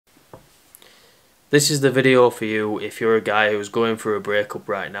This is the video for you if you're a guy who's going through a breakup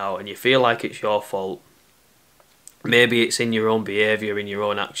right now and you feel like it's your fault. Maybe it's in your own behaviour, in your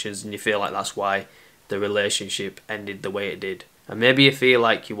own actions, and you feel like that's why the relationship ended the way it did. And maybe you feel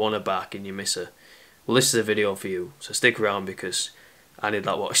like you want her back and you miss her. Well, this is a video for you, so stick around because I need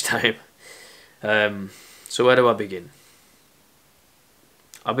that watch time. So where do I begin?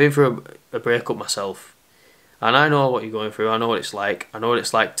 I've been through a breakup myself, and I know what you're going through. I know what it's like. I know what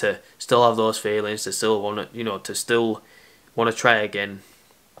it's like to still have those feelings, to still want to, to still want to try again.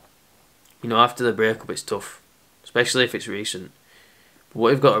 After the breakup, it's tough, especially if it's recent. But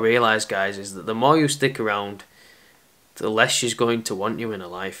what you've got to realise, guys, is that the more you stick around, the less she's going to want you in her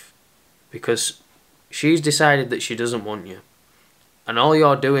life, because she's decided that she doesn't want you. And all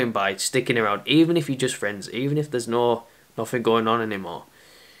you're doing by sticking around, even if you're just friends, even if there's nothing going on anymore,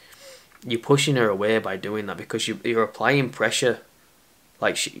 you're pushing her away by doing that, because you're applying pressure.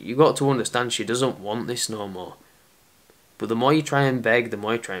 Like, you got to understand, she doesn't want this no more. But the more you try and beg, the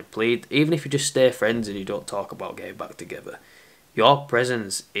more you try and plead, even if you just stay friends and you don't talk about getting back together, your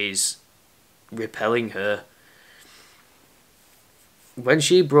presence is repelling her. When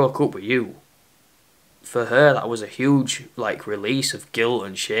she broke up with you, for her that was a huge release of guilt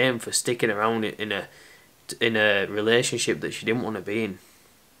and shame for sticking around in a relationship that she didn't want to be in.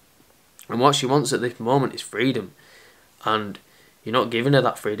 And what she wants at this moment is freedom, and you're not giving her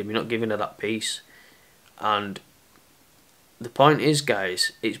that freedom, you're not giving her that peace. And the point is,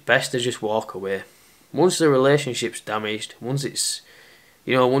 guys, it's best to just walk away. Once the relationship's damaged, once it's,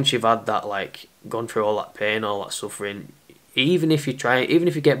 once you've had that, gone through all that pain, all that suffering, even if you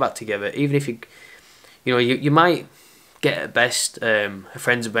get back together, even if you might get at best a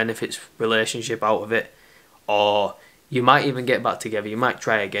friends with benefits relationship out of it, or you might even get back together, you might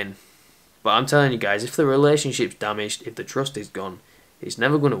try again. But I'm telling you guys, if the relationship's damaged, if the trust is gone, it's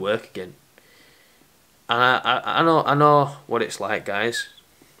never going to work again. And I know what it's like, guys.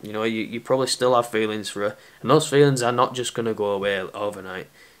 You probably still have feelings for her, and those feelings are not just going to go away overnight.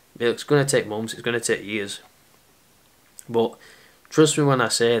 It's going to take months, it's going to take years. But trust me when I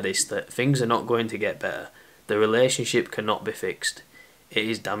say this, that things are not going to get better. The relationship cannot be fixed. It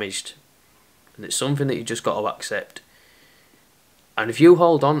is damaged. And it's something that you just got to accept. And if you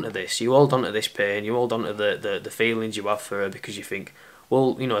hold on to this, you hold on to this pain, you hold on to the feelings you have for her, because you think,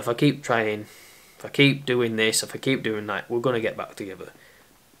 well, if I keep trying, if I keep doing this, if I keep doing that, we're going to get back together.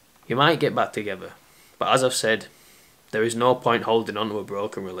 You might get back together. But as I've said, there is no point holding on to a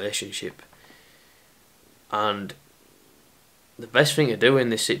broken relationship. And the best thing to do in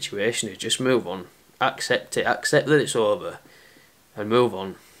this situation is just move on. Accept it. Accept that it's over. And move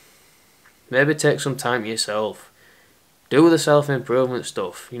on. Maybe take some time to yourself. Do the self-improvement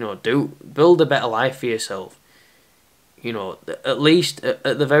stuff. Build a better life for yourself. At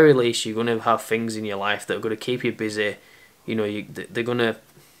the very least, you're going to have things in your life that are going to keep you busy. They're going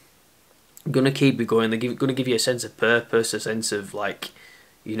to keep you going. They're going to give you a sense of purpose, a sense of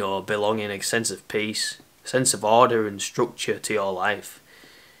belonging, a sense of peace, a sense of order and structure to your life.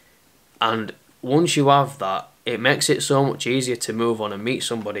 And once you have that, it makes it so much easier to move on and meet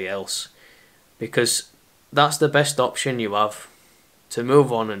somebody else, because that's the best option you have, to move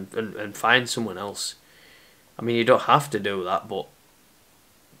on and find someone else. I mean, you don't have to do that, but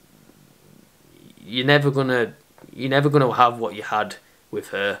you're never gonna have what you had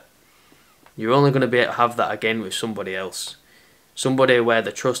with her. You're only gonna be able to have that again with somebody else, somebody where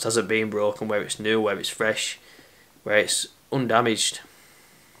the trust hasn't been broken, where it's new, where it's fresh, where it's undamaged.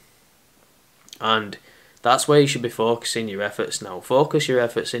 And that's where you should be focusing your efforts now. Focus your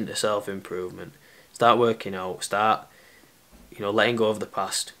efforts into self-improvement. Start working out. Start, letting go of the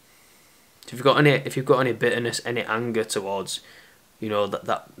past. If you've got any bitterness, any anger towards,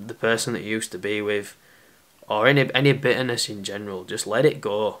 that the person that you used to be with, or any bitterness in general, just let it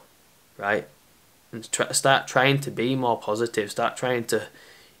go, right? And start trying to be more positive. Start trying to,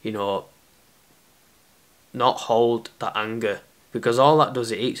 not hold that anger, because all that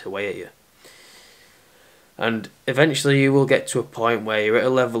does, it eats away at you. And eventually you will get to a point where you're at a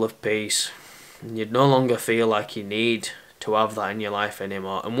level of peace, and you'd no longer feel like you need to have that in your life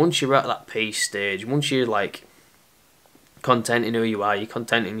anymore. And once you're at that peace stage, once you're content in who you are, you're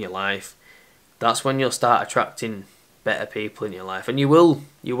content in your life, that's when you'll start attracting better people in your life, and you will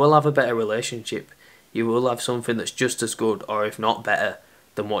have a better relationship. You will have something that's just as good, or if not better,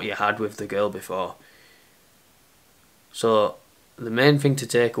 than what you had with the girl before. So the main thing to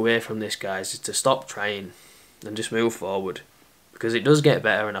take away from this, guys, is to stop trying and just move forward, because it does get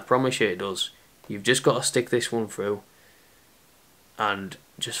better, and I promise you it does. You've just got to stick this one through and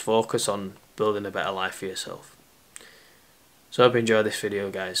just focus on building a better life for yourself. So I hope you enjoyed this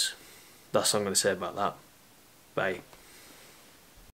video, guys. That's all I'm going to say about that. Bye.